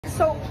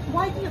So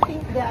why do you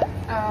think that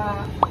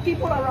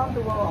people around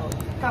the world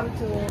come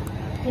to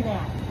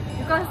Penang?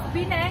 Because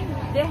Penang,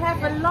 they have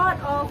a lot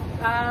of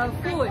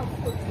food.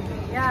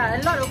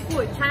 Yeah, a lot of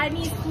food.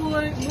 Chinese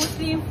food,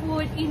 Muslim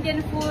food,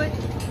 Indian food.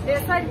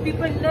 That's why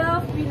people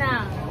love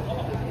Penang.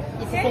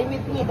 It's the same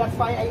with me. That's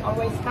why I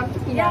always come to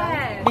Penang.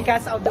 Yes.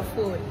 Because of the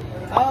food.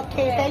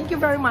 Okay, Yes. Thank you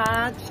very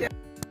much.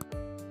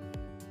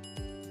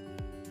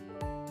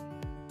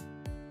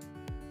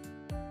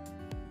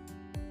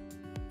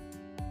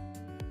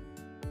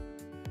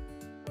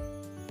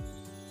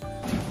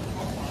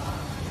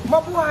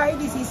 Mabuhay,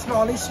 this is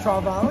Rolly's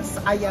Travels.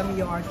 I am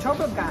your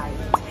travel guide.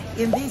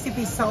 In this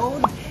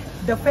episode,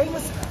 the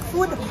famous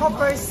food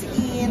hoppers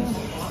in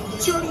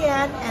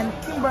Julian and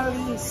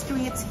Kimberley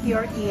streets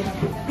here in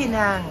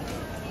Penang,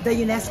 the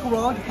UNESCO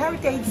World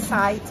Heritage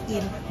Site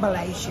in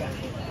Malaysia.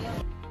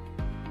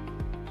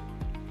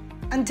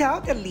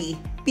 Undoubtedly,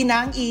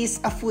 Penang is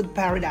a food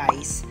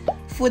paradise,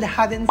 food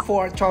heaven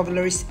for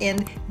travelers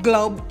and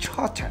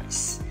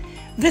globetrotters.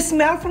 The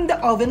smell from the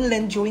oven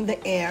lands you in the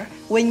air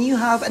when you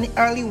have an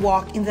early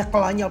walk in the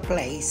colonial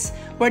place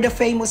where the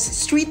famous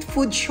street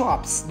food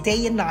shops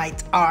day and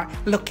night are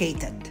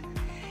located.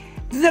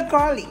 The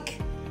garlic,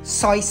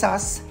 soy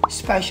sauce,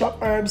 special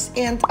herbs,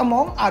 and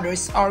among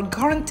others are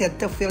guaranteed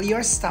to fill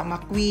your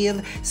stomach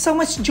with so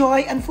much joy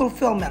and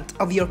fulfillment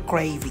of your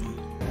craving.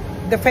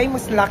 The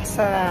famous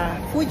laksa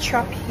food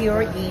shop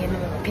here in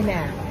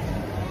Penang.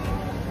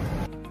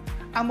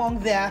 Among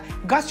the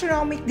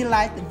gastronomic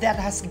delight that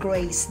has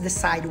graced the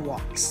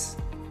sidewalks.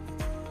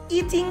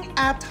 Eating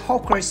at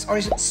hawkers or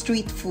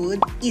street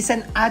food is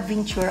an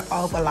adventure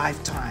of a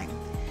lifetime.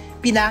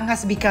 Penang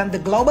has become the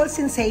global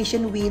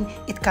sensation when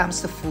it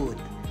comes to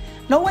food.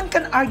 No one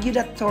can argue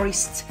that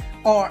tourists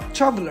or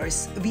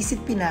travelers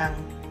visit Penang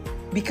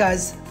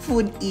because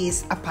food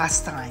is a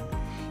pastime.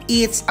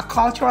 It's a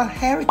cultural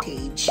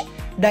heritage,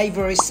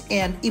 diverse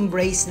and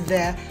embrace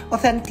the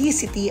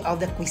authenticity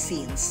of the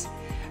cuisines.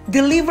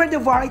 Deliver the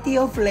variety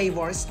of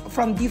flavors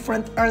from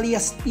different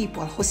earliest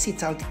people who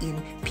settled in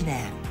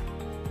Penang.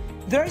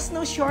 There is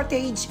no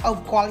shortage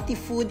of quality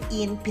food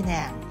in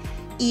Penang.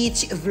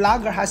 Each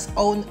vlogger has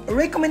own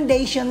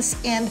recommendations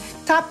and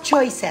top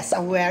choices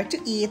of where to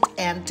eat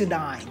and to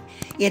dine.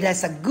 It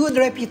has a good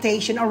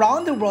reputation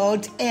around the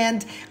world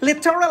and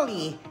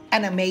literally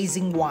an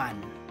amazing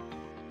one.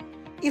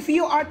 If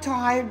you are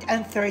tired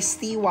and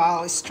thirsty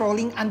while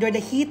strolling under the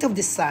heat of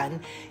the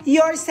sun,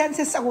 your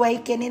senses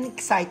awaken in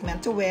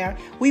excitement to where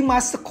we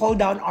must cool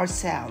down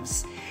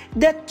ourselves.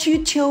 The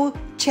Chucho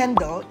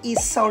Chendol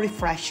is so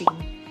refreshing.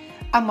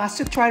 A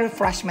must-try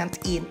refreshment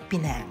in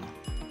Penang.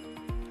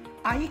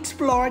 I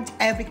explored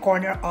every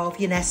corner of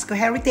UNESCO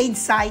Heritage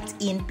Site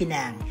in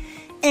Penang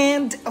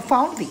and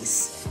found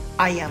this.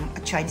 I am a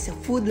Chinese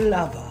food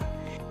lover.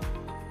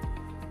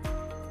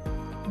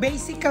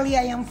 Basically,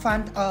 I am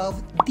fond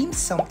of dim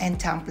sum and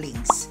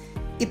dumplings.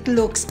 It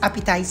looks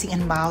appetizing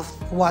and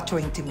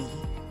mouth-watering to me.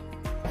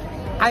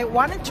 I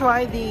want to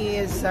try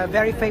this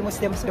very famous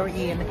dim sum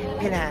in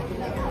Penang.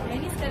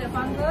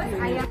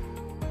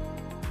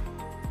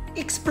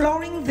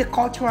 Exploring the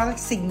cultural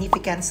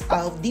significance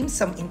of dim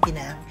sum in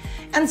Penang,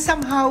 and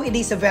somehow it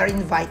is very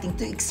inviting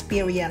to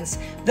experience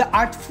the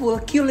artful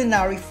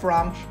culinary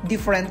from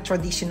different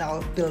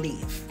traditional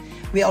beliefs.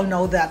 We all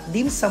know that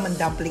dim sum and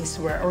dumplings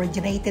were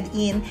originated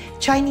in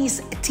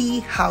Chinese tea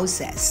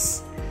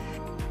houses.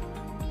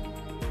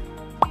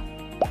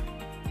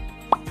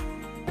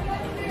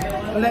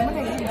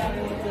 Lemonade.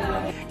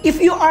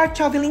 If you are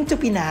traveling to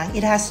Penang,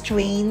 it has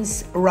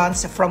trains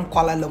runs from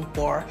Kuala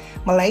Lumpur,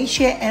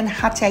 Malaysia, and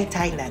Hatay,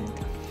 Thailand.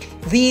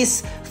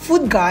 This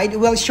food guide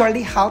will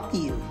surely help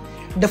you.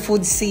 The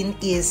food scene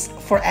is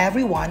for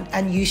everyone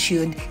and you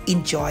should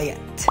enjoy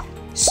it.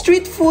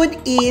 Street food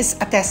is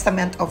a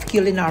testament of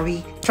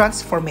culinary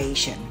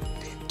transformation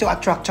to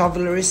attract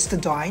travelers to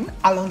dine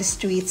along the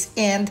streets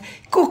and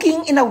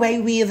cooking in a way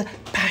with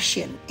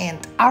passion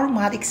and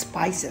aromatic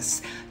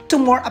spices to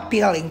more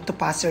appealing to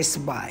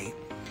passers-by.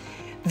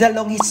 The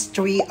long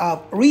history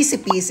of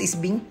recipes is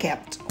being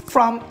kept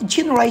from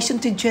generation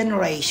to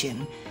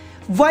generation.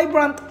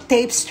 Vibrant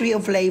tapestry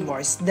of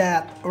flavors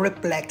that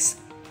reflects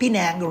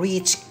Penang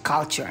rich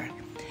culture.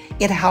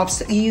 It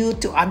helps you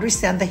to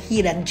understand the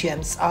hidden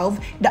gems of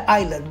the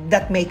island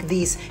that make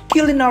this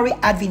culinary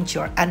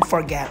adventure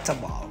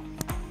unforgettable.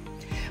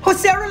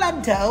 Jose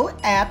Rolando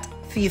at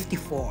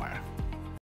 54.